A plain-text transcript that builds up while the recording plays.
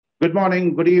Good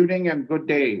morning, good evening, and good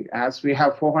day. As we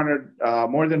have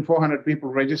more than 400 people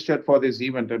registered for this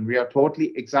event, and we are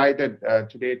totally excited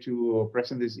today to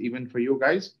present this event for you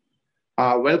guys.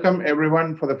 Welcome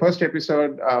everyone for the first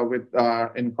episode with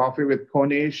in Coffee with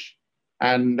Konesh,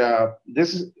 and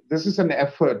this is an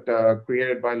effort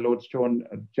created by Lodestone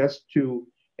just to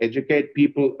educate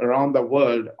people around the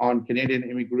world on Canadian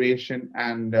immigration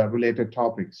and related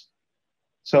topics.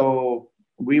 So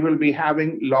we will be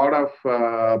having a lot of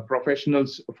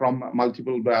professionals from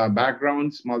multiple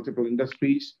backgrounds, multiple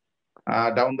industries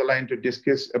down the line to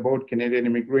discuss about Canadian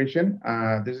immigration.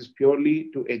 This is purely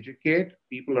to educate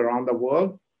people around the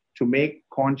world to make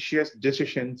conscious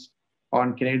decisions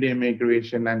on Canadian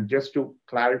immigration and just to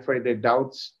clarify their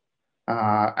doubts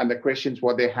and the questions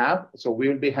what they have. So we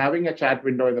will be having a chat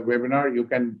window in the webinar. You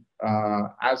can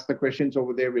ask the questions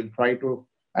over there. We'll try to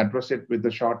address it with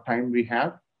the short time we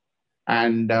have.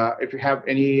 And if you have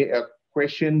any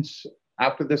questions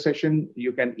after the session,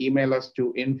 you can email us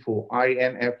to info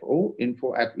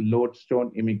at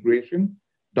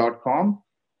lodestoneimmigration.com.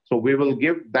 So we will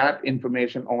give that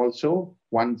information also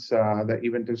once the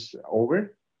event is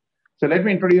over. So let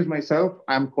me introduce myself.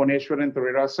 I'm Koneshwaran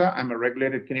Thurirasa. I'm a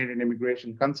regulated Canadian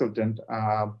immigration consultant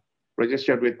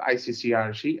registered with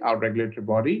ICCRC, our regulatory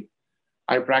body.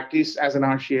 I practiced as an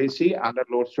RCIC under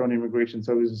Lodestone Immigration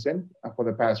Services for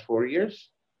the past 4 years.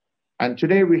 And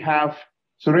today we have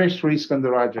Suresh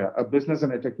Sriskandaraja, a business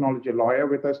and a technology lawyer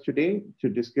with us today to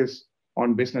discuss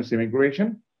on business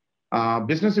immigration.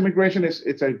 Business immigration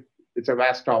it's a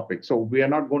vast topic. So we are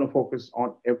not going to focus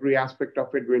on every aspect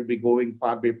of it. We'll be going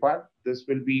part by part. This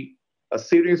will be a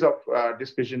series of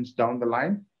discussions down the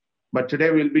line. But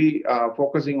today we'll be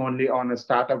focusing only on a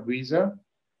startup visa.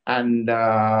 And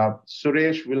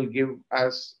Suresh will give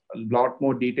us a lot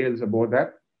more details about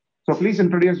that. So please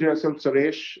introduce yourself,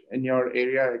 Suresh, in your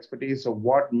area expertise of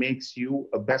what makes you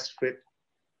a best fit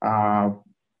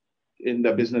in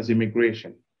the business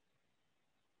immigration.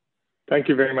 Thank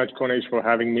you very much, Konesh, for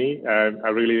having me. I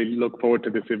really look forward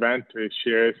to this event to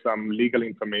share some legal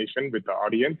information with the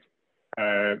audience.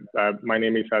 My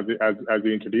name is, as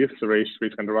you introduced, Suresh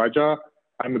Sriskandaraja.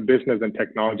 I'm a business and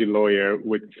technology lawyer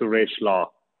with Suresh Law.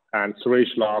 And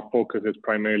Suresh Law focuses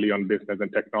primarily on business and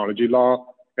technology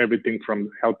law, everything from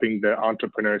helping the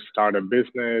entrepreneur start a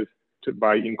business to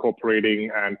by incorporating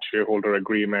and shareholder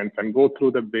agreements and go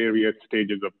through the various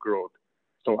stages of growth.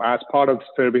 So as part of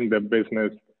serving the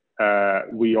business,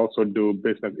 we also do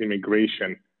business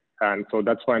immigration. And so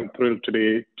that's why I'm thrilled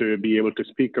today to be able to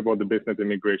speak about the business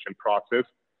immigration process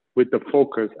with the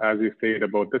focus, as you said,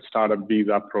 about the startup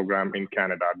visa program in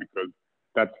Canada, because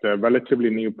that's a relatively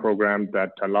new program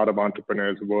that a lot of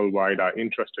entrepreneurs worldwide are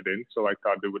interested in. So I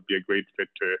thought it would be a great fit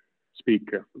to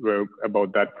speak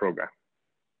about that program.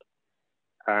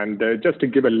 And just to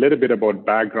give a little bit about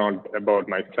background about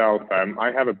myself,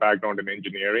 I have a background in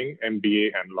engineering,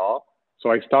 MBA, and law. So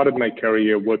I started my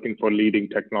career working for leading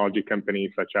technology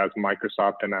companies such as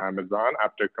Microsoft and Amazon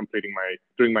after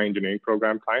during my engineering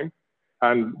program time.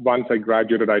 And once I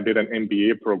graduated, I did an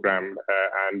MBA program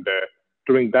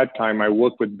during that time, I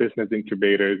worked with business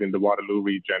incubators in the Waterloo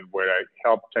region where I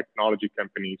helped technology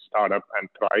companies start up and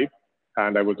thrive.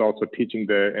 And I was also teaching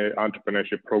the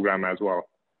entrepreneurship program as well.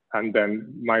 And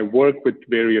then my work with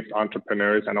various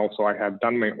entrepreneurs, and also I have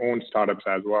done my own startups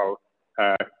as well,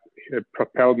 it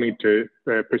propelled me to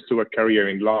pursue a career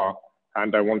in law.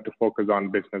 And I want to focus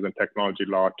on business and technology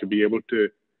law to be able to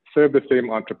serve the same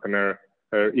entrepreneur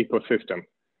ecosystem.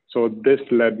 So this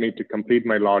led me to complete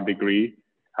my law degree.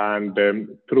 And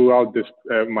throughout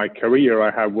my career,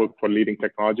 I have worked for leading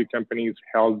technology companies,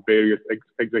 held various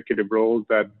executive roles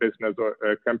at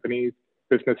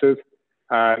businesses.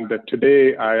 And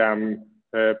today I am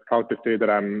proud to say that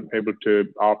I'm able to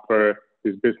offer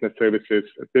these business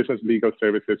legal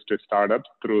services to startups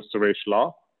through Suresh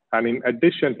Law. And in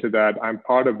addition to that, I'm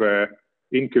part of a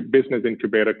business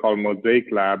incubator called Mosaic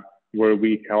Lab, where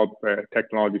we help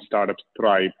technology startups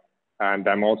thrive. And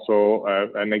I'm also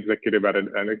an executive at a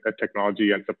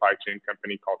technology and supply chain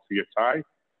company called CSI.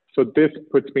 So this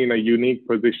puts me in a unique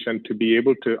position to be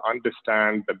able to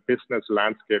understand the business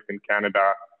landscape in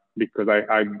Canada, because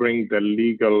I bring the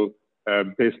legal,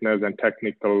 business and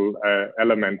technical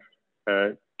elements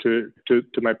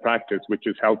to my practice, which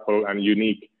is helpful and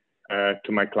unique to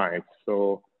my clients.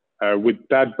 So with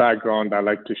that background, I'd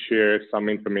like to share some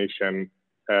information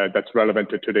that's relevant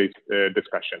to today's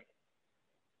discussion.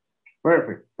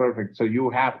 Perfect, perfect. So you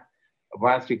have a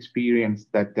vast experience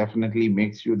that definitely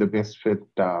makes you the best fit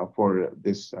for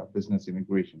this business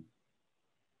immigration.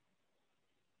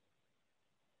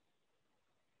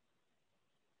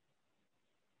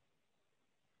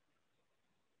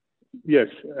 Yes.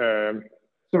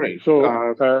 Suresh,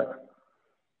 So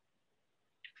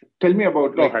tell me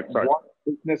about what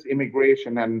business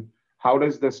immigration and how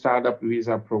does the startup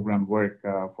visa program work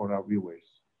for our viewers?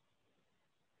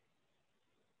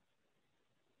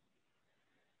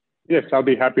 Yes, I'll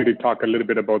be happy to talk a little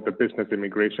bit about the business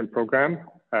immigration program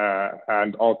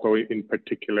and also in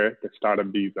particular the startup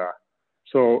visa.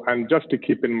 So, and just to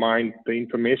keep in mind, the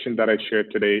information that I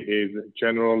shared today is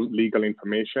general legal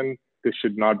information. This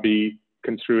should not be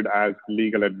construed as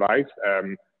legal advice.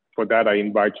 For that, I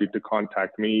invite you to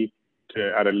contact me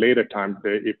at a later time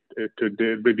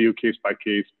to review case by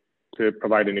case to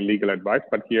provide any legal advice.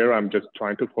 But here I'm just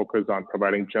trying to focus on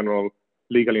providing general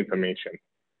legal information.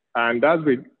 And as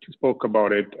we spoke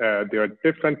about it, there are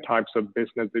different types of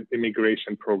business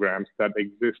immigration programs that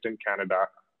exist in Canada,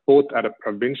 both at a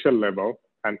provincial level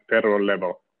and federal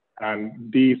level.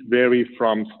 And these vary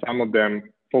from some of them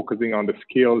focusing on the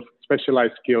skills,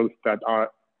 specialized skills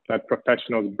that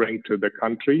professionals bring to the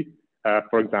country.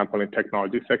 For example, in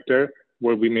technology sector,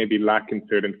 where we may be lacking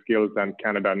certain skills and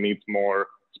Canada needs more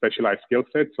specialized skill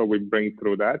sets, so we bring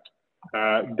through that.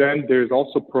 Then there's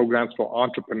also programs for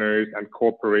entrepreneurs and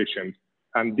corporations.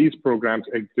 And these programs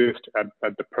exist at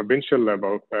the provincial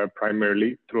level,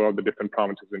 primarily throughout the different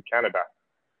provinces in Canada.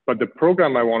 But the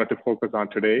program I wanted to focus on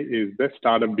today is the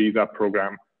Startup Visa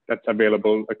program that's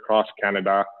available across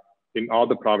Canada in all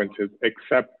the provinces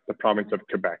except the province of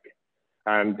Quebec.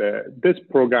 And this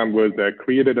program was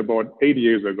created about 8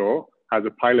 years ago as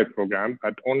a pilot program,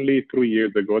 but only 3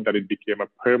 years ago that it became a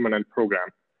permanent program.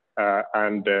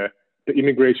 The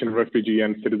Immigration, Refugee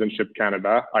and Citizenship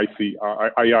Canada,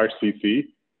 IRCC,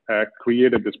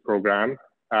 created this program.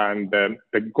 And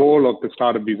the goal of the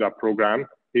Startup Visa program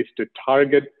is to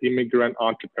target immigrant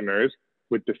entrepreneurs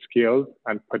with the skills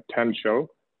and potential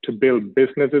to build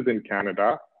businesses in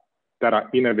Canada that are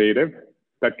innovative,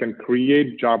 that can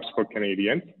create jobs for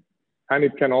Canadians, and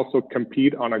it can also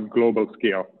compete on a global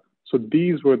scale. So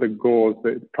these were the goals,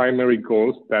 the primary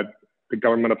goals that the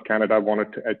government of Canada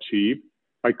wanted to achieve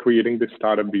by creating the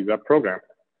Startup Visa program.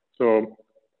 So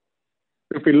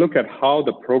if we look at how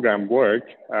the program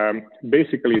works,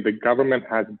 basically the government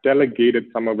has delegated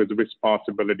some of its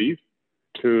responsibilities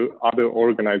to other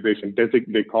organizations,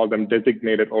 they call them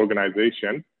designated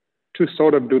organizations, to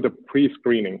sort of do the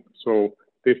pre-screening. So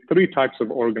there's 3 types of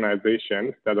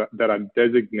organizations that are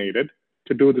designated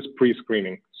to do this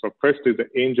pre-screening. So first is the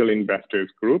angel investors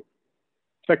group,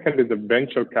 second is the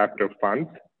venture capital funds,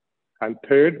 and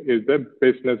third is the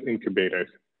business incubators.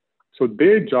 So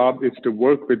their job is to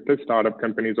work with the startup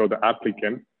companies or the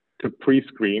applicants to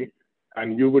pre-screen,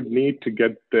 and you would need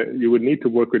to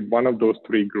work with one of those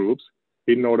 3 groups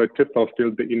in order to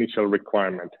fulfill the initial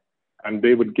requirement. And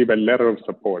they would give a letter of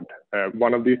support.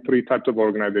 One of these 3 types of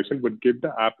organizations would give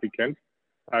the applicant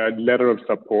a letter of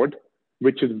support,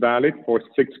 which is valid for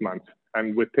 6 months.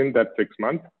 And within that 6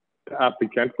 months, the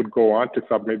applicant would go on to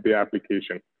submit the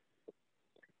application.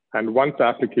 And once the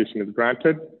application is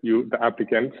granted, the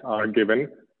applicants are given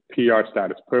PR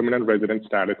status, permanent resident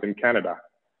status in Canada.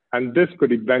 And this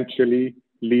could eventually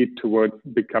lead towards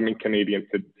becoming Canadian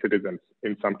citizens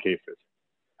in some cases.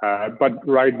 But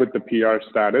right with the PR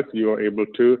status, you are able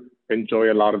to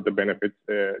enjoy a lot of the benefits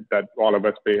that all of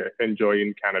us enjoy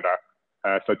in Canada,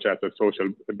 such as the social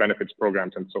benefits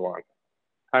programs and so on.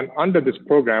 And under this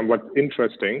program, what's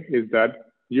interesting is that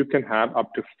you can have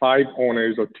up to 5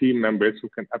 owners or team members who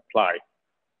can apply.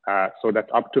 So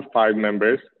that's up to 5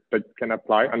 members that can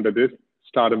apply under this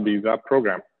Startup Visa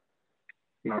program.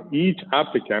 Now, each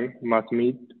applicant must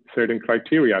meet certain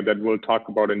criteria that we'll talk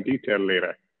about in detail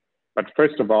later. But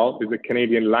first of all is a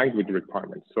Canadian language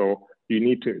requirement. So you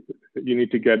need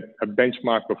to get a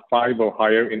benchmark of 5 or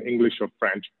higher in English or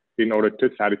French in order to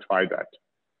satisfy that.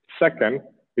 Second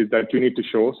is that you need to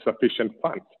show sufficient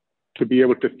funds to be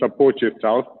able to support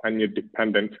yourself and your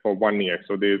dependents for 1 year.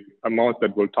 So there's amounts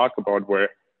that we'll talk about where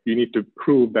you need to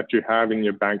prove that you have in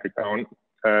your bank account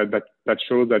that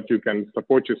shows that you can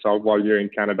support yourself while you're in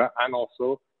Canada, and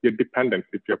also your dependents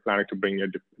if you're planning to bring your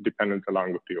dependents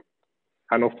along with you.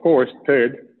 And of course,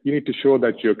 third, you need to show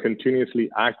that you're continuously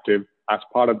active as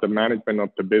part of the management of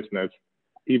the business,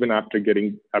 even after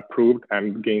getting approved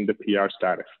and gain the PR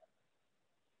status.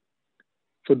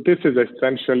 So this is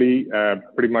essentially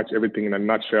pretty much everything in a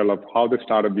nutshell of how the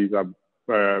Startup Visa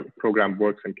program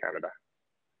works in Canada.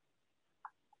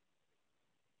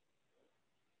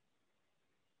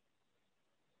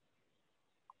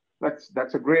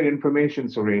 That's a great information,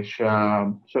 Suresh.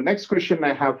 So next question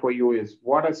I have for you is,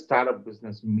 what does startup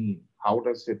business mean? How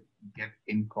does it get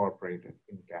incorporated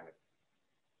in Canada?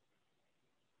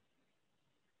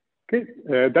 Okay,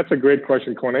 that's a great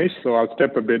question, Cornesh. So I'll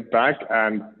step a bit back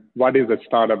and what does a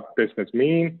startup business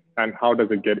mean and how does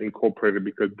it get incorporated?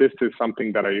 Because this is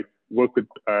something that I work with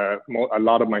a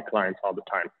lot of my clients all the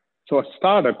time. So a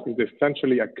startup is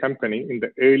essentially a company in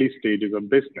the early stages of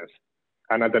business.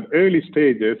 And at the early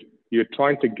stages, you're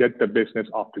trying to get the business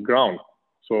off the ground.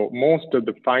 So most of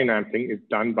the financing is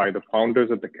done by the founders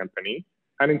of the company.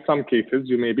 And in some cases,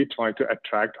 you may be trying to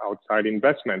attract outside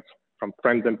investments from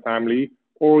friends and family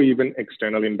or even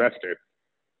external investors.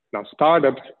 Now,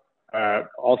 startups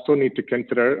also need to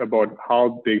consider about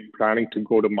how they're planning to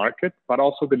go to market, but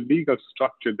also the legal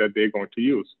structure that they're going to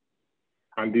use.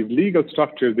 And these legal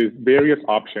structures, there's various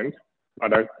options,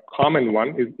 but a common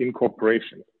one is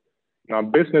incorporation. Now,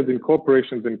 business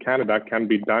incorporations in Canada can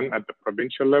be done at the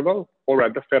provincial level or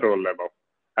at the federal level.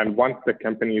 And once the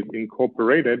company is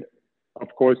incorporated, of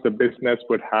course, the business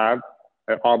would have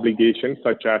obligations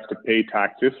such as to pay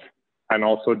taxes and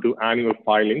also do annual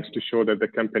filings to show that the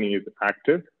company is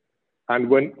active. And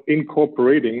when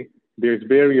incorporating, there's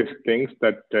various things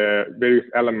that, various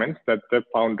elements that the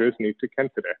founders need to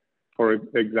consider. For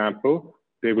example,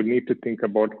 they would need to think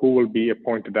about who will be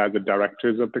appointed as the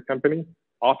directors of the company,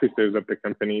 officers of the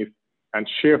companies, and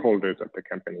shareholders of the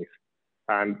companies,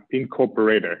 and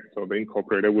incorporator. So the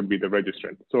incorporator would be the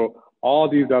registrant. So all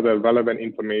these are the relevant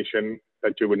information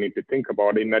that you would need to think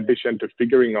about in addition to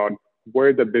figuring out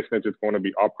where the business is going to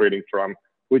be operating from,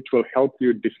 which will help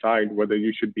you decide whether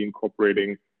you should be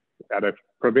incorporating at a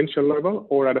provincial level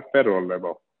or at a federal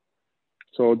level.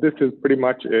 So this is pretty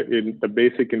much in the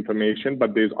basic information,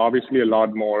 but there's obviously a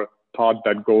lot more thought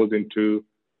that goes into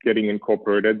getting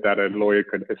incorporated that a lawyer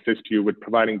could assist you with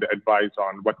providing the advice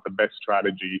on what's the best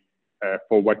strategy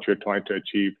for what you're trying to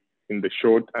achieve in the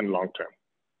short and long term.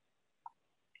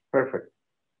 Perfect.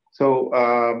 So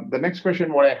the next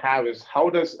question what I have is, how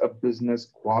does a business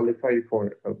qualify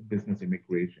for a business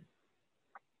immigration?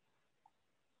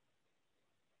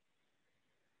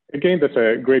 Again, that's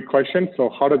a great question. So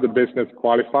how does the business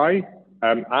qualify?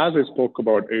 As I spoke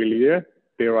about earlier,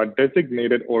 there are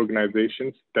designated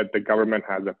organizations that the government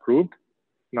has approved.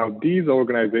 Now, these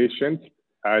organizations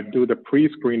do the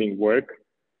pre-screening work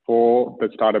for the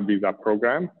Startup Visa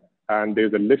program, and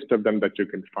there's a list of them that you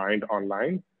can find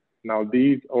online. Now,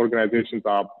 these organizations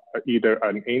are either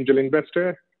an angel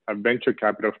investor, a venture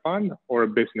capital fund, or a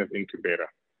business incubator.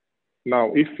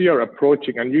 Now, if you're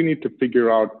approaching, and you need to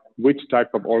figure out which type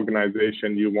of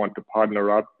organization you want to partner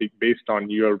up based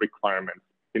on your requirements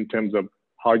in terms of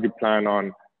how you plan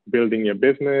on building your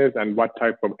business and what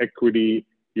type of equity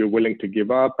you're willing to give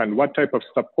up and what type of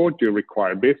support you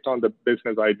require based on the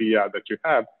business idea that you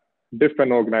have.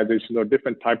 Different organizations or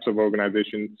different types of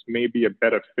organizations may be a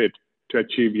better fit to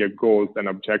achieve your goals and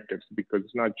objectives, because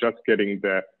it's not just getting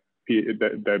the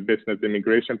business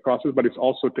immigration process, but it's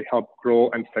also to help grow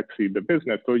and succeed the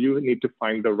business. So you need to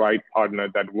find the right partner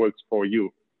that works for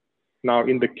you. Now,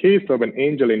 in the case of an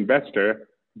angel investor,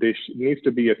 there needs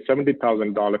to be a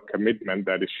 $70,000 commitment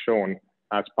that is shown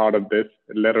as part of this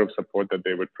letter of support that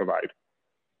they would provide.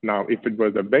 Now, if it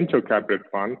was a venture capital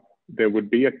fund, there would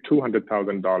be a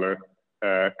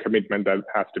 $200,000 commitment that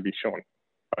has to be shown.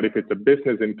 But if it's a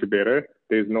business incubator,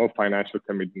 there's no financial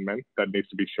commitment that needs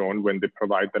to be shown when they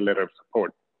provide the letter of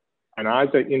support. And as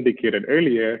I indicated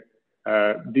earlier,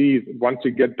 once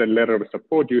you get the letter of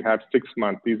support, you have 6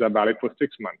 months. These are valid for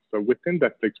 6 months. So within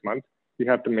that 6 months, you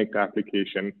have to make the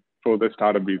application for the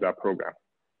Startup Visa program.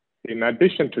 In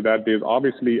addition to that, there's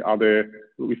obviously other,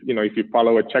 if you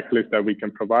follow a checklist that we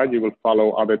can provide, you will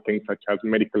follow other things such as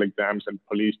medical exams and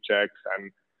police checks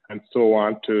and so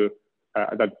on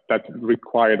that's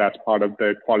required as part of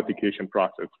the qualification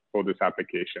process for this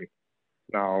application.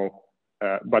 Now,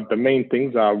 but the main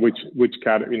things are which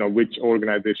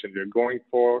organization you're going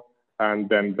for, and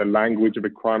then the language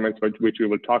requirements, which we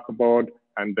will talk about,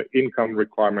 and the income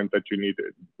requirement that you need.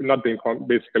 Not the income,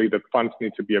 basically the funds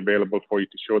need to be available for you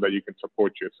to show that you can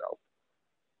support yourself.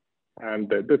 And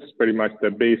this is pretty much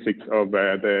the basics of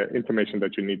the information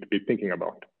that you need to be thinking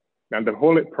about. And the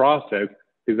whole process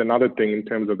is another thing in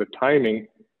terms of the timing.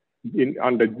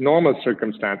 Under normal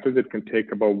circumstances, it can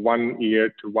take about 1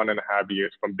 year to 1.5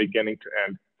 years from beginning to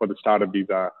end for the Startup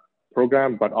Visa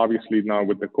program. But obviously now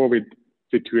with the COVID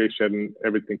situation,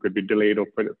 everything could be delayed or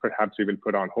perhaps even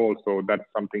put on hold. So that's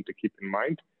something to keep in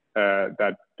mind,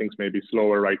 that things may be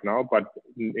slower right now, but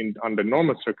under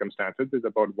normal circumstances, it's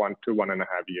about 1 to 1.5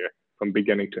 years from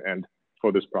beginning to end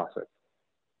for this process.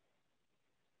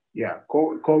 Yeah,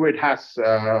 COVID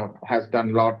has done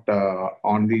a lot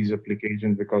on these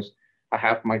applications, because I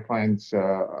have my clients'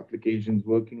 applications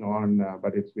working on,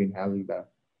 but it's been held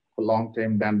for a long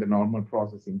time than the normal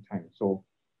processing time. So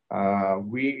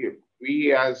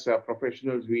We as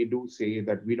professionals, we do say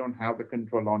that we don't have the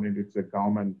control on it. It's the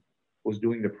government who's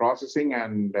doing the processing,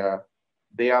 and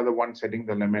they are the ones setting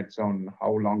the limits on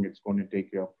how long it's going to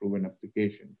take you to approve an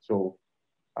application. So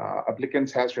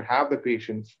applicants has to have the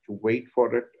patience to wait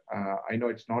for it. I know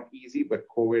it's not easy, but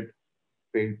COVID,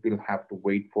 they will have to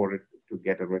wait for it to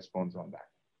get a response on that.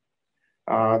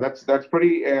 That's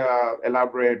pretty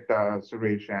elaborate,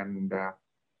 Suresh, and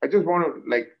I just want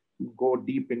to go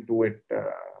deep into it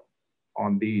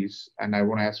on these, and I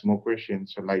want to ask more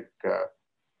questions. So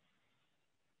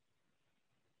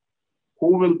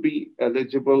who will be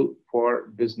eligible for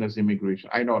business immigration?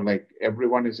 I know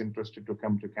everyone is interested to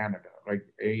come to Canada,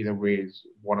 either ways,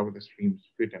 whatever the streams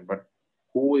fit in, but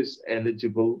who is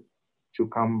eligible to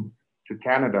come to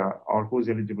Canada, or who's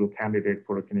eligible candidate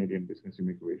for a Canadian business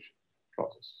immigration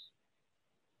process?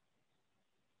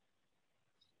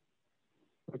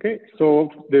 Okay, so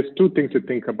there's two things to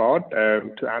think about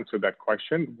to answer that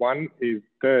question. One is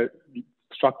the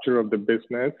structure of the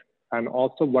business, and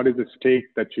also what is the stake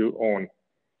that you own.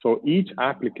 So each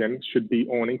applicant should be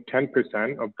owning 10%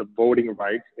 of the voting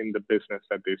rights in the business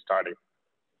that they're starting.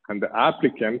 And the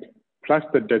applicant plus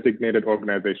the designated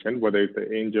organization, whether it's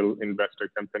the angel investor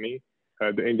company,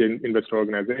 the angel investor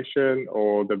organization,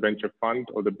 or the venture fund,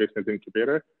 or the business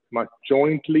incubator, must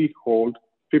jointly hold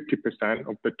 50%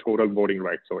 of the total voting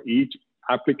rights. So each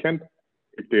applicant,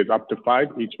 if there's up to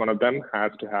 5, each one of them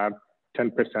has to have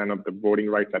 10% of the voting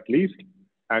rights at least.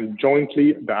 And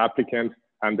jointly, the applicants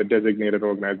and the designated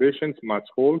organizations must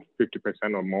hold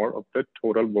 50% or more of the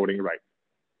total voting rights.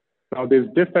 Now, there's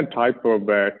different type of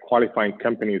qualifying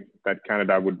companies that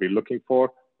Canada would be looking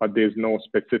for, but there's no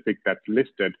specific that's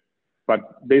listed.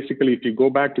 But basically, if you go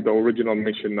back to the original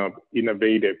mission of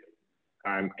innovative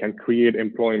and can create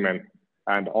employment,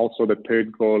 and also the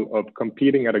third goal of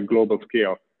competing at a global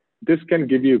scale, this can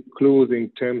give you clues in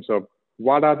terms of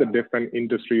what are the different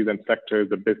industries and sectors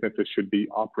the businesses should be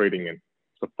operating in.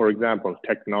 So for example,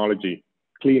 technology,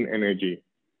 clean energy,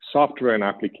 software and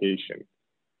application,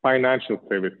 financial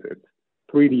services,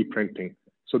 3D printing.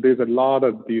 So there's a lot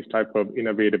of these type of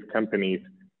innovative companies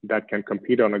that can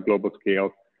compete on a global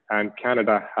scale, and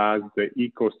Canada has the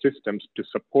ecosystems to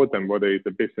support them, whether it's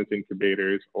the business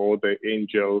incubators or the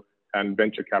angel and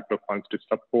venture capital funds to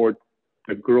support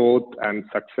the growth and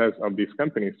success of these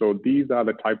companies. So these are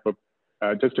the type of,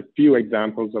 just a few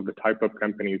examples of the type of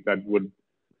companies that would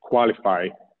qualify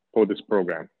for this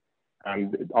program.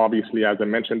 And obviously, as I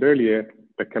mentioned earlier,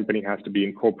 the company has to be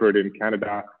incorporated in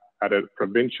Canada at a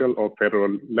provincial or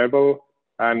federal level,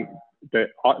 and the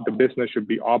business should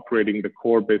be operating the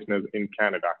core business in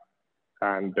Canada.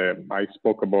 And I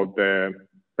spoke about the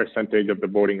percentage of the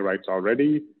voting rights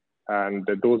already. And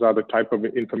those are the type of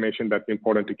information that's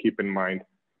important to keep in mind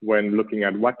when looking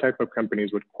at what type of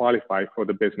companies would qualify for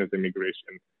the business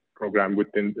immigration program with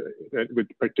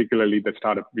particularly the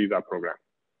startup visa program.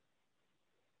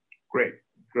 Great,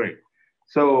 great.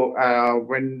 So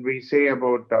when we say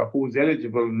about who's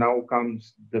eligible, now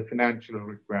comes the financial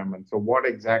requirements. So what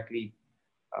exactly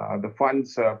the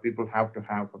funds people have to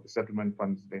have for the settlement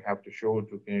funds they have to show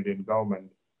to Canadian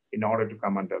government in order to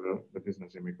come under the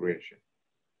business immigration?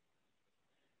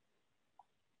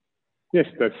 Yes,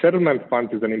 the settlement fund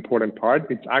is an important part.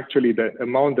 It's actually the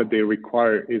amount that they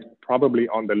require is probably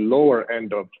on the lower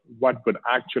end of what would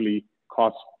actually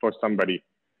cost for somebody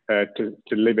to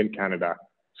live in Canada.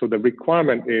 So the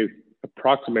requirement is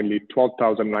approximately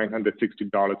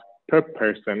 $12,960 per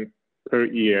person per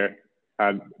year.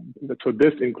 And so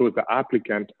this includes the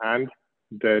applicant and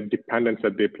the dependents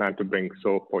that they plan to bring.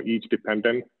 So for each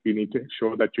dependent, you need to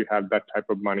show that you have that type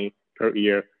of money per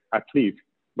year at least.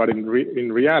 But in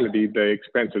reality, the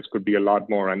expenses could be a lot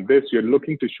more. And this, you're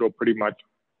looking to show pretty much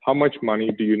how much money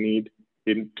do you need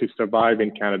to survive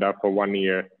in Canada for 1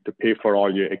 year to pay for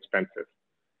all your expenses.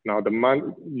 Now,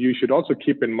 you should also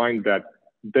keep in mind that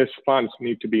these funds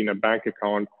need to be in a bank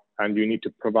account, and you need to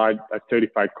provide a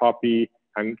certified copy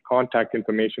and contact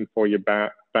information for your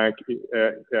bank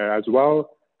as well.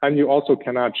 And you also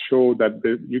cannot show that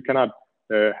you cannot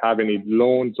have any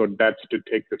loans or debts to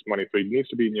take this money. So it needs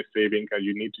to be in your savings, and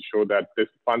you need to show that this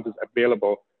fund is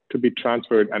available to be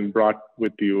transferred and brought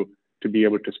with you to be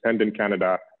able to spend in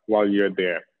Canada while you're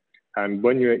there. And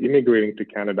when you're immigrating to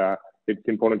Canada, it's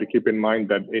important to keep in mind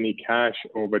that any cash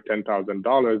over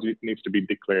 $10,000 needs to be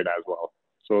declared as well.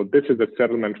 So this is a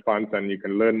settlement fund, and you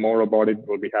can learn more about it.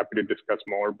 We'll be happy to discuss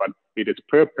more, but it is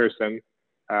per person,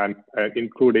 and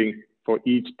including for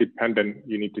each dependent,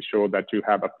 you need to show that you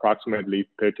have approximately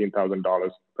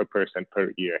 $13,000 per person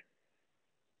per year.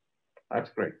 That's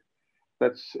great.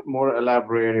 That's more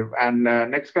elaborative. And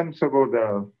next comes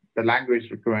about the language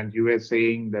requirement, you were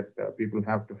saying that people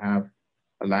have to have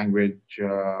a language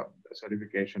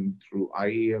certification through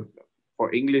IEL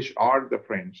for English or the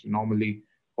French. Normally,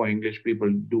 for English,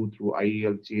 people do through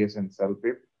IEL, GS, and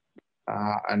CELPIP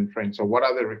and French. So, what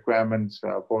are the requirements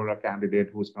for a candidate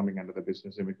who's coming under the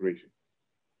business immigration?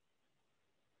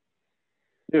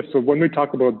 Yes, so when we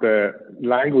talk about the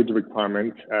language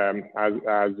requirement,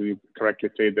 as you correctly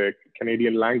say, the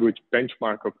Canadian language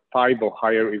benchmark of 5 or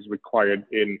higher is required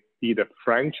in either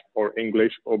French or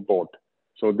English or both.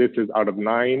 So this is out of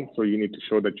 9, so you need to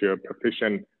show that you're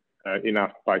proficient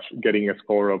enough by getting a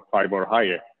score of 5 or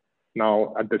higher.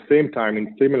 Now, at the same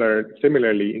time,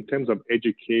 similarly, in terms of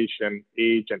education,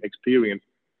 age, and experience,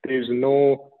 there's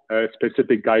no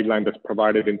specific guideline that's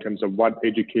provided in terms of what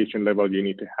education level you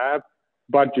need to have.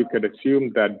 But you could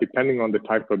assume that depending on the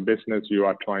type of business you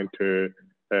are trying to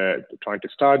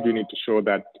start, you need to show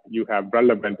that you have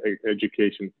relevant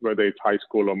education, whether it's high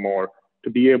school or more, to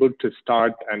be able to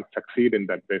start and succeed in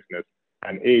that business.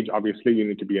 And age, obviously, you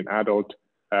need to be an adult.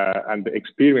 And the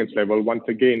experience level, once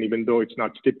again, even though it's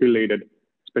not stipulated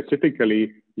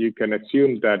specifically, you can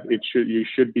assume that you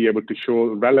should be able to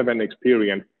show relevant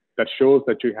experience that shows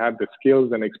that you have the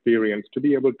skills and experience to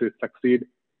be able to succeed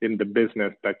in the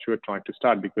business that you're trying to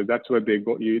start, because that's where they're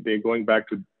going back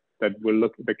to, that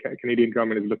the Canadian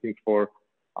government is looking for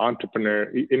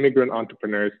immigrant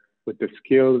entrepreneurs with the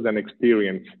skills and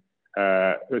experience,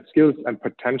 with skills and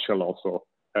potential also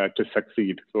to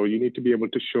succeed. So you need to be able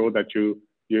to show that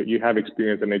you have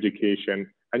experience and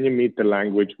education, and you meet the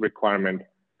language requirement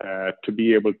to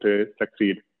be able to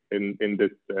succeed in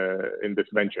this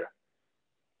venture.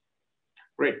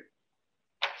 Great.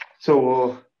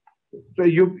 So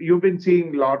you've been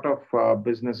seeing a lot of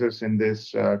businesses in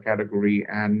this category,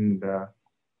 and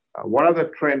what are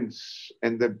the trends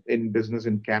in business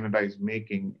in Canada is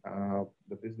making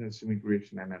the business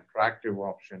immigration an attractive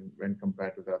option when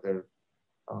compared to the other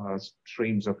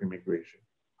streams of immigration?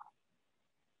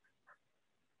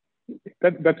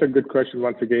 That's a good question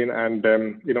once again, and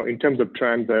in terms of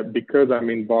trends, because I'm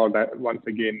involved once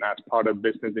again as part of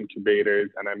business incubators,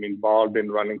 and I'm involved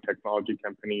in running technology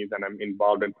companies, and I'm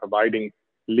involved in providing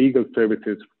legal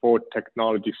services for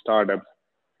technology startups.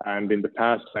 And in the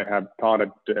past, I have taught at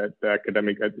the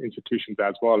academic institutions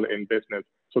as well in business.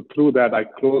 So through that, I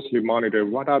closely monitor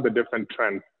what are the different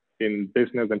trends in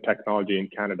business and technology in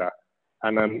Canada,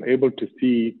 and I'm able to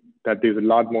see that there's a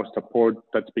lot more support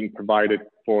that's being provided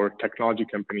for technology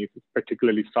companies,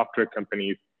 particularly software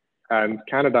companies. And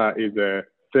Canada is a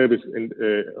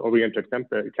service-oriented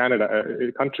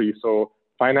country, so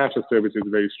financial services is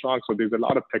very strong. So there's a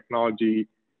lot of technology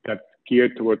that's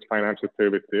geared towards financial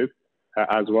services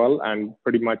as well. And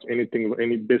pretty much any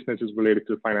businesses related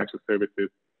to financial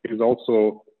services is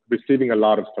also receiving a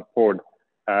lot of support.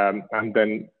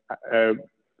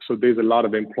 So there's a lot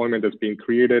of employment that's being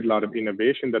created, a lot of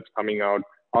innovation that's coming out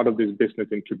of these business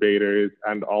incubators,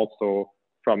 and also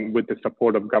with the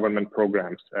support of government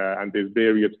programs. And there's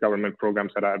various government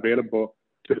programs that are available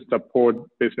to support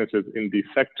businesses in these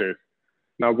sectors.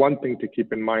 Now, one thing to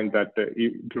keep in mind that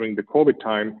during the COVID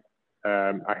time,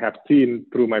 I have seen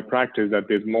through my practice that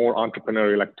there's more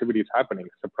entrepreneurial activities happening,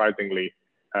 surprisingly,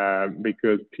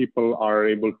 because people are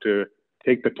able to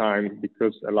take the time,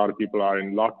 because a lot of people are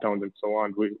in lockdowns and so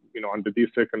on. Under these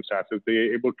circumstances,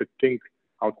 they're able to think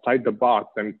outside the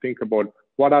box and think about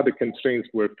what are the constraints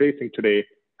we're facing today,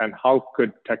 and how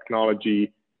could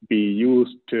technology be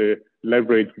used to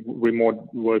leverage remote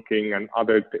working and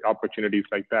other opportunities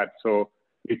like that. So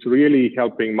it's really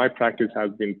helping. My practice has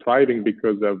been thriving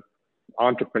because of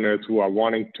entrepreneurs who are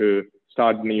wanting to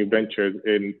start new ventures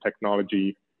in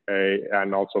technology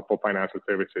and also for financial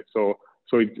services. So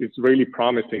it's really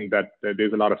promising that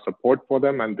there's a lot of support for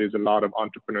them, and there's a lot of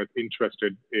entrepreneurs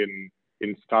interested in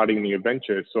starting new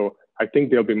ventures. So I think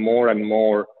there'll be more and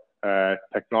more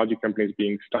technology companies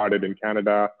being started in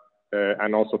Canada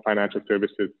and also financial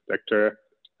services sector.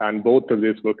 And both of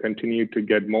this will continue to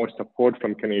get more support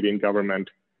from Canadian government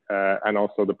and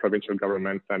also the provincial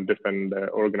governments and different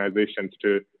organizations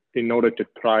in order to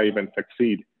thrive and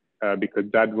succeed, because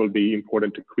that will be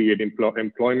important to create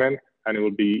employment. And it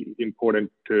will be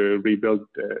important to rebuild,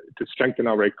 to strengthen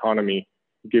our economy,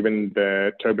 given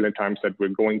the turbulent times that we're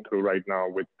going through right now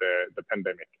with the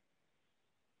pandemic.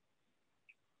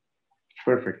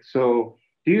 Perfect. So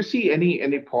do you see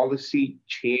any policy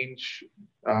change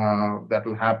that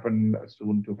will happen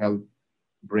soon to help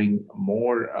bring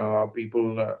more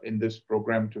people in this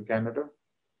program to Canada?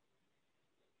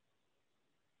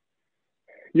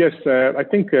 Yes, I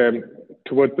think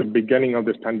towards the beginning of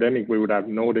this pandemic, we would have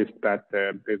noticed that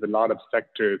there's a lot of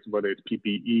sectors, whether it's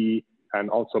PPE, and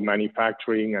also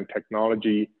manufacturing and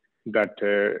technology, that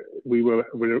we're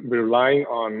relying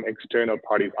on external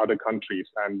parties, other countries,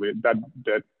 and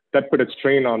that put a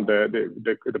strain on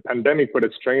the pandemic put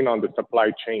a strain on the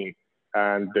supply chain,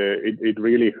 and it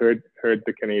really hurt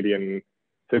the Canadian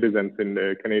citizens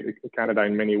in Canada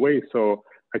in many ways. So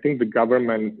I think the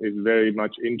government is very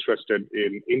much interested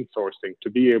in insourcing to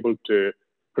be able to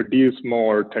produce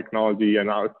more technology and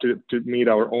to meet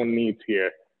our own needs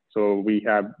here. So we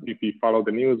have, if you follow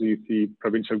the news, you see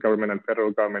provincial government and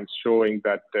federal government showing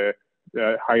that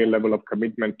higher level of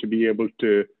commitment to be able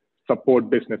to support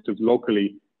businesses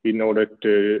locally in order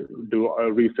to do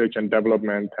research and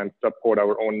development and support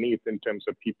our own needs in terms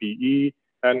of PPE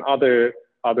and other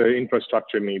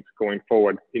infrastructure needs going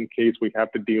forward in case we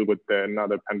have to deal with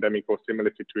another pandemic or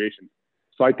similar situation.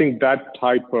 So I think that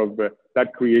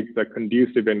that creates a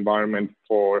conducive environment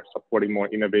for supporting more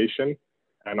innovation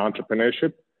and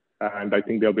entrepreneurship. And I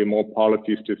think there'll be more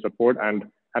policies to support. And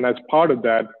as part of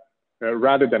that,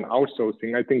 rather than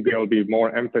outsourcing, I think there'll be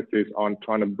more emphasis on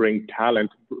trying to bring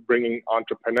talent, bringing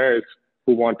entrepreneurs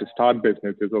who want to start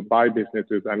businesses or buy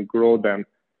businesses and grow them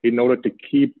in order to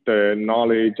keep the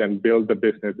knowledge and build the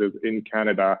businesses in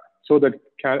Canada so that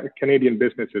Canadian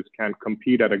businesses can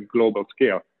compete at a global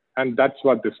scale. And that's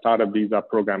what the Startup Visa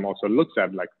program also looks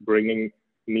at, like bringing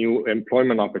new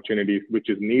employment opportunities, which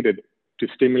is needed to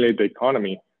stimulate the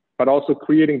economy, but also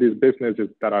creating these businesses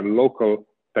that are local,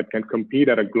 that can compete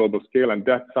at a global scale. And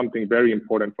that's something very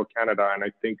important for Canada. And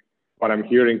I think what I'm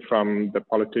hearing from the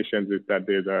politicians is that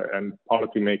and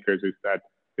policymakers is that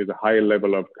there's a higher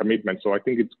level of commitment. So I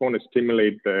think it's going to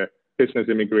stimulate the business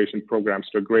immigration programs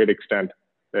to a great extent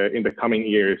in the coming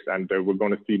years. And we're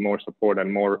going to see more support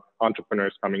and more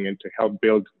entrepreneurs coming in to help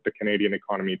build the Canadian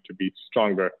economy to be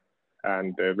stronger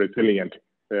and resilient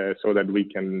so that we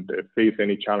can face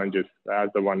any challenges as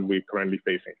the one we're currently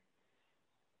facing.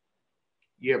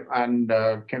 Yep, and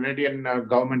Canadian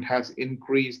government has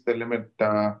increased the limit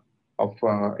of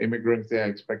immigrants they are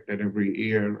expected every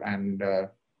year, and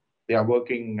they are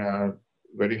working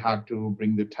very hard to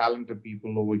bring the talented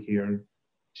people over here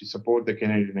to support the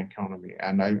Canadian economy.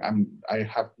 And I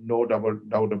have no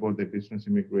doubt about the business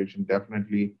immigration.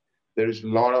 Definitely, there is a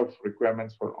lot of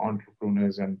requirements for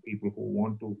entrepreneurs and people who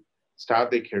want to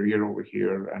start their career over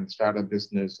here and start a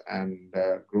business and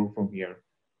grow from here.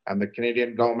 And the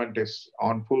Canadian government is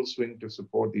on full swing to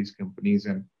support these companies.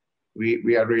 And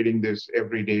we are reading this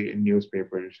every day in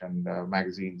newspapers and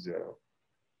magazines.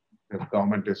 The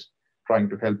government is trying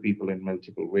to help people in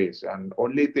multiple ways. And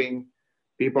only thing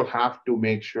people have to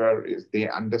make sure is they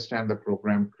understand the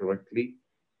program correctly,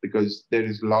 because there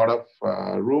is a lot of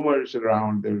rumors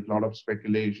around, there's a lot of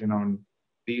speculation on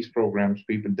these programs.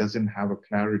 People doesn't have a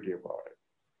clarity about it.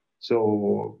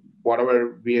 So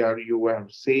whatever you are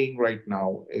saying right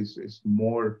now is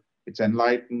more, it's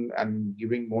enlightened and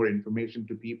giving more information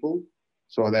to people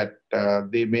so that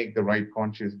they make the right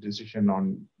conscious decision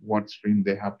on what stream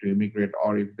they have to immigrate,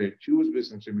 or if they choose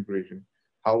business immigration,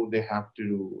 how they have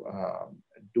to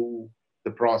do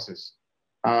the process.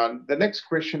 The next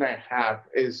question I have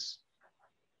is,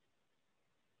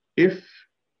 if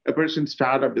a person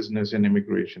start a business in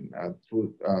immigration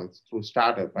through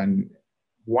startup, and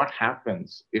what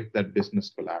happens if that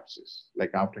business collapses? Like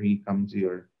after he comes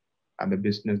here and the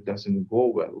business doesn't go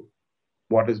well,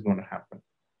 what is going to happen?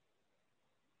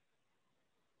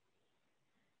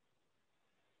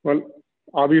 Well,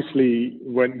 obviously,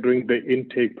 when during the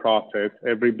intake process,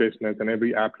 every business and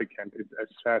every applicant is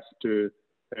assessed to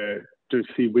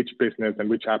see which business and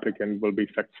which applicant will be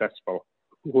successful,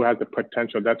 who has the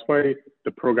potential. That's why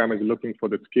the program is looking for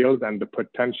the skills and the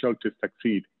potential to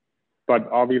succeed. But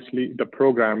obviously, the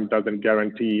program doesn't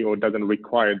guarantee or doesn't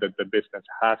require that the business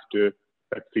has to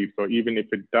succeed. So even if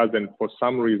it doesn't, for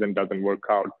some reason, doesn't work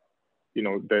out,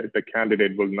 the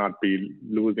candidate will not be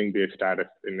losing their status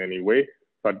in any way.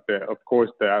 But of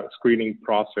course, the screening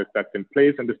process that's in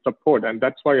place and the support. And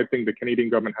that's why I think the Canadian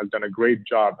government has done a great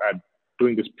job at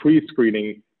doing this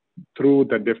pre-screening through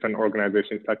the different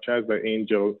organizations, such as the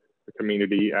Angel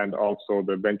community and also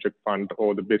the venture fund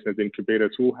or the business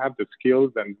incubators, who have the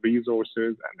skills and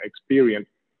resources and experience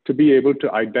to be able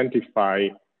to identify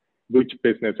which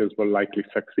businesses will likely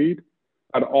succeed,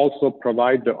 and also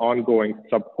provide the ongoing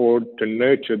support to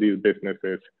nurture these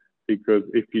businesses. Because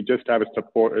if you just have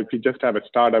a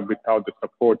startup without the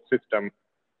support system,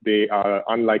 they are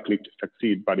unlikely to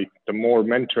succeed. But if the more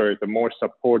mentors, the more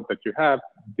support that you have,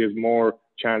 there's more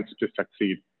chance to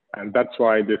succeed. And that's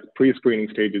why this pre-screening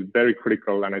stage is very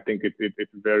critical. And I think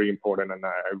it's very important. And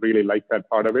I really like that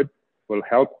part of it. Will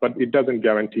help, but it doesn't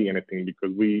guarantee anything,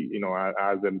 because we,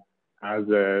 as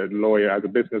a lawyer, as a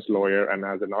business lawyer, and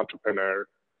as an entrepreneur,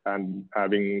 and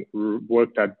having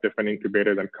worked at different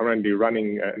incubators and currently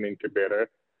running an incubator,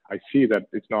 I see that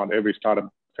it's not every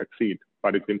startup succeed,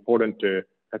 but it's important to,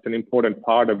 that's an important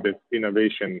part of this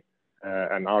innovation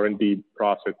and R&D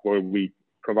process where we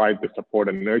provide the support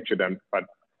and nurture them, but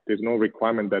there's no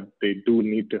requirement that they do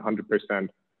need to 100%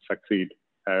 succeed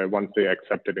once they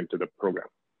accept it into the program.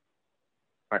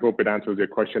 I hope it answers your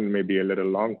question, maybe a little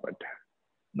long, but.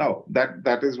 No,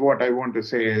 that is what I want to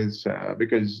say is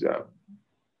because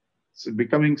so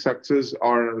becoming success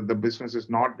or the business is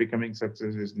not becoming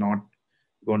success is not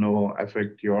going to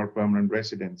affect your permanent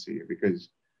residency, because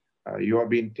you are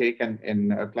being taken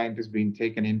and a client is being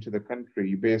taken into the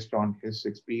country based on his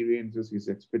experiences, his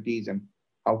expertise, and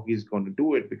how he's going to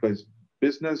do it, because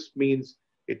business means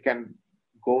it can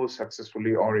go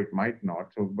successfully or it might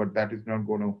not. So, but that is not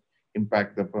going to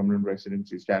impact the permanent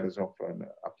residency status of an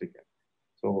applicant.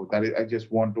 So that is, I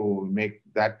just want to make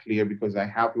that clear, because I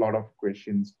have a lot of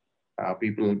questions.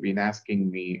 People have been asking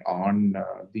me on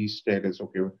these status.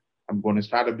 Okay, I'm going to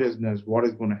start a business. What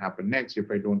is going to happen next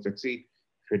if I don't succeed?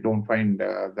 If I don't find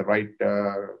the right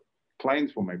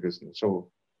clients for my business? So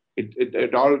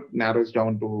it all narrows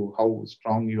down to how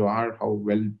strong you are, how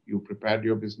well you prepared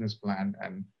your business plan,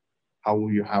 and how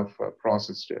you have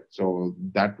processed it. So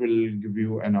that will give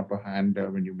you an upper hand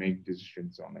when you make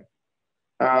decisions on it.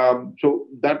 So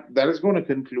that is going to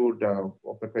conclude of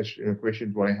the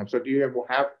questions what I have. So do you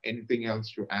have anything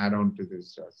else to add on to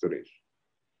this, Suresh?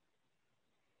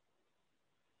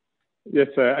 Yes,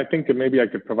 I think maybe I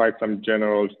could provide some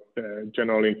general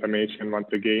information once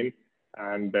again.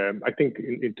 And I think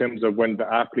in terms of when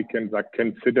the applicants are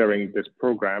considering this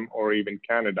program, or even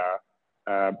Canada,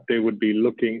 they will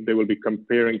be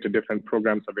comparing to different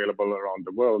programs available around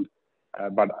the world.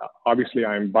 But obviously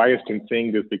I'm biased in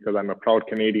saying this because I'm a proud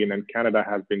Canadian, and Canada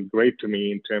has been great to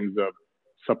me in terms of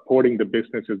supporting the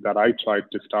businesses that I tried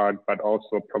to start, but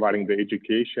also providing the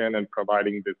education and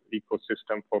providing this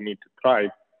ecosystem for me to thrive.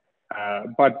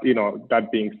 But, you know,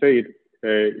 that being said,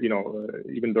 you know,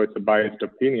 even though it's a biased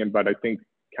opinion, but I think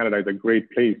Canada is a great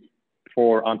place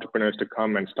for entrepreneurs to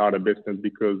come and start a business,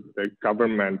 because the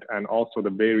government and also the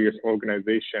various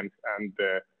organizations and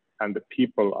the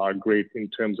people are great in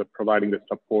terms of providing the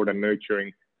support and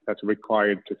nurturing that's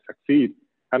required to succeed.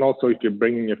 And also, if you're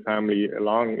bringing your family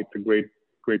along, it's a great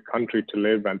country to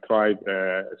live and thrive.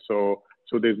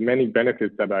 So there's many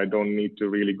benefits that I don't need to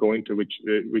really go into, which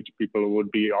people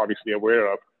would be obviously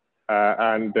aware of.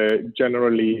 And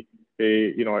generally,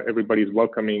 you know, everybody's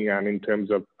welcoming and in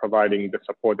terms of providing the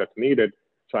support that's needed.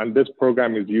 So, and this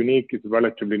program is unique, it's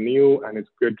relatively new, and it's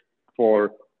good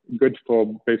for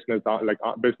business, like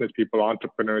business people,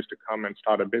 entrepreneurs to come and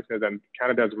start a business. And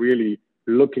Canada is really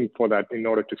looking for that in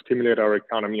order to stimulate our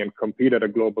economy and compete at a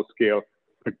global scale,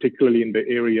 particularly in the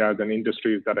areas and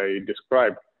industries that I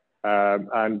described.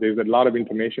 And there's a lot of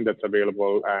information that's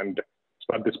available,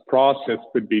 but this process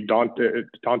could be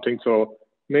daunting. So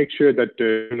make sure that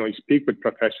you know, you speak with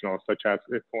professionals such as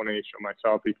Konesh or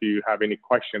myself if you have any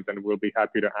questions, and we'll be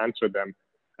happy to answer them.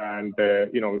 And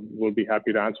you know, we'll be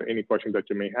happy to answer any questions that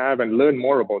you may have and learn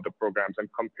more about the programs and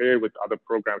compare with other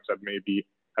programs that may be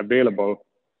available.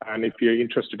 And if you're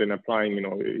interested in applying, you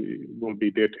know, we'll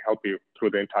be there to help you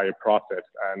through the entire process.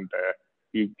 And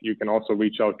you can also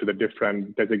reach out to the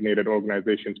different designated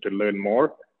organizations to learn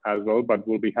more as well, but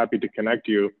we'll be happy to connect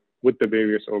you with the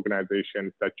various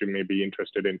organizations that you may be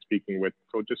interested in speaking with.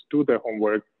 So just do the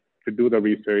homework, to do the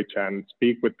research and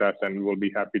speak with us, and we'll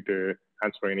be happy to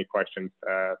answer any questions.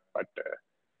 But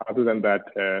other than that,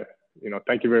 you know,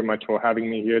 thank you very much for having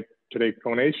me here today,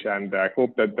 Konesh, and I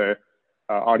hope that the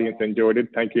audience enjoyed it.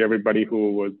 Thank you everybody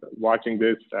who was watching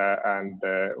this, and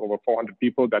over 400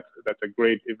 people. That's a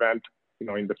great event. You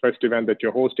know, in the first event that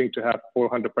you're hosting, to have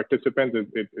 400 participants,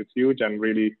 it's huge, and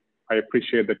really I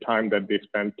appreciate the time that they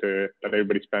spent that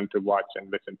everybody spent to watch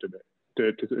and listen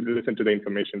to the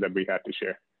information that we had to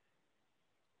share.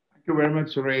 Thank you very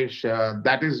much, Suresh.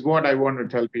 That is what I want to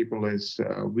tell people is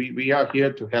we are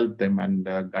here to help them and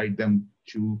guide them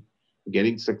to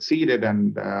getting succeeded.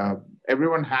 And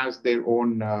everyone has their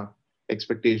own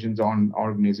expectations on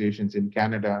organizations in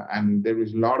Canada. And there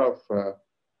is a lot of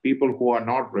people who are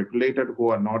not regulated, who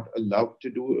are not allowed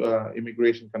to do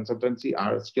immigration consultancy,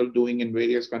 are still doing in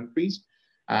various countries.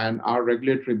 And our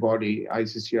regulatory body,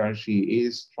 ICCRC,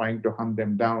 is trying to hunt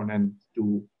them down and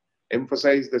to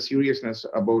emphasize the seriousness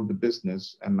about the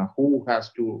business and who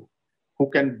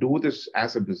can do this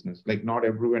as a business. Like not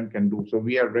everyone can do. So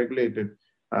we are regulated.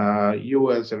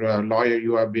 You as a lawyer,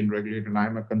 you have been regulated.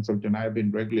 I'm a consultant, I have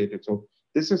been regulated. So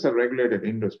this is a regulated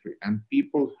industry, and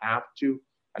people have to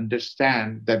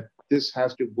understand that this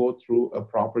has to go through a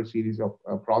proper series of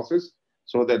process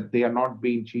so that they are not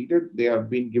being cheated. They are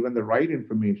being given the right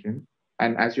information.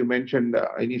 And as you mentioned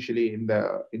initially in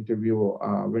the interview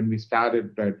when we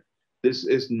started, that this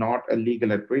is not a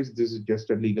legal advice. This is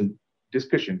just a legal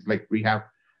discussions. Like we have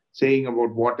saying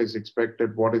about what is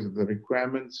expected, what is the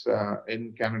requirements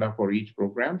in Canada for each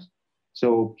programs.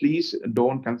 So please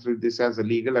don't consider this as a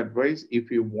legal advice. If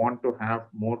you want to have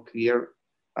more clear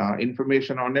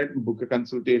information on it, book a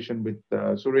consultation with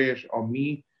Suresh or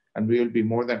me, and we will be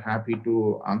more than happy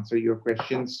to answer your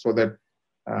questions so that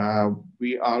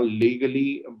we are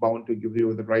legally bound to give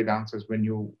you the right answers when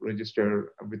you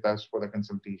register with us for the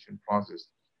consultation process.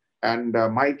 And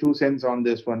my 2 cents on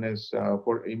this one is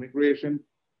for immigration,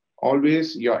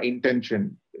 always your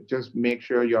intention. Just make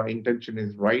sure your intention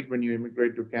is right when you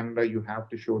immigrate to Canada. You have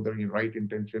to show the right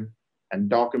intention, and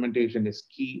documentation is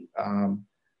key.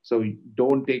 So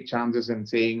don't take chances in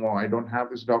saying, oh, I don't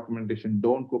have this documentation.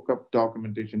 Don't cook up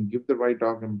documentation. Give the right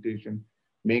documentation.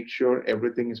 Make sure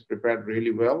everything is prepared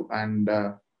really well. And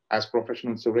as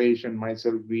professional Suresh and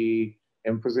myself, we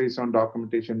emphasize on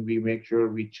documentation. We make sure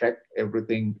we check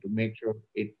everything to make sure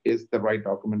it is the right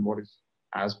document, what is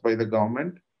asked by the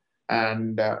government.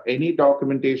 And any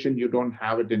documentation, you don't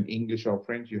have it in English or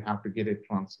French, you have to get it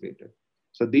translated.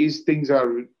 So these things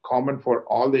are common for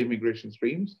all the immigration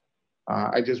streams.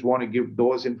 I just want to give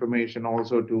those information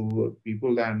also to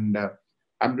people. And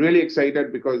I'm really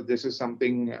excited because this is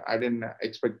something I didn't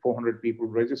expect 400 people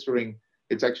registering.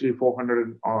 It's actually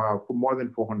 400, more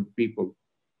than 400 people.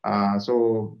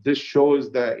 So this shows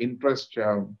the interest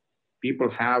people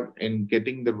have in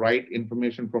getting the right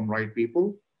information from right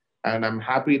people. And I'm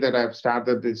happy that I've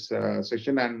started this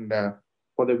session. And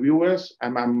for the viewers,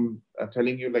 I'm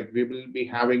telling you, like, we will be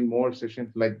having more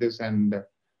sessions like this, and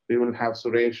we will have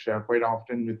Suresh quite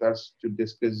often with us to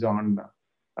discuss on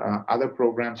other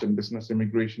programs in business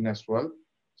immigration as well.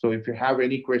 So if you have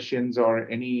any questions or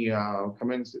any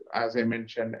comments, as I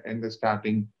mentioned in the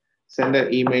starting, send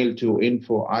an email to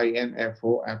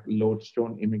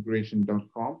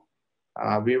info@lodestoneimmigration.com.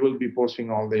 We will be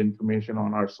posting all the information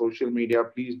on our social media.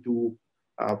 Please do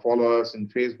follow us in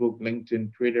Facebook,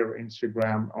 LinkedIn, Twitter,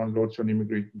 Instagram on Lodestone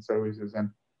Immigration Services. And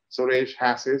Suresh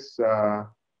has his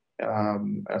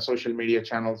social media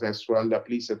channels as well.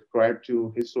 Please subscribe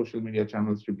to his social media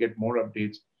channels to get more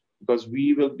updates, because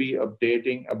we will be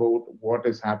updating about what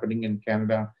is happening in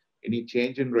Canada, any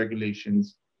change in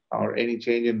regulations or any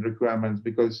change in requirements,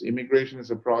 because immigration is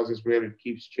a process where it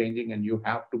keeps changing and you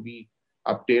have to be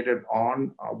updated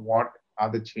on what are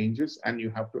the changes and you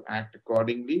have to act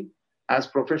accordingly. As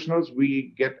professionals,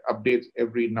 we get updates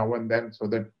every now and then so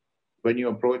that when you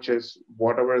approach us,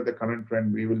 whatever the current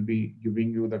trend, we will be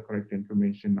giving you the correct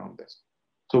information on this.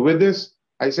 So with this,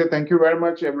 I say thank you very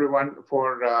much, everyone,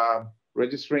 for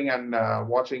registering and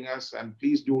watching us. And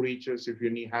please do reach us if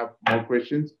you have more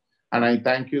questions. And I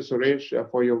thank you, Suresh,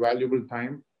 for your valuable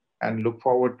time, and look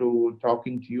forward to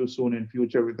talking to you soon in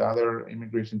future with other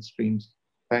immigration streams.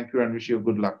 Thank you and wish you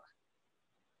good luck.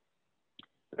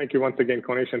 Thank you once again,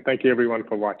 Konesh, and thank you everyone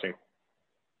for watching.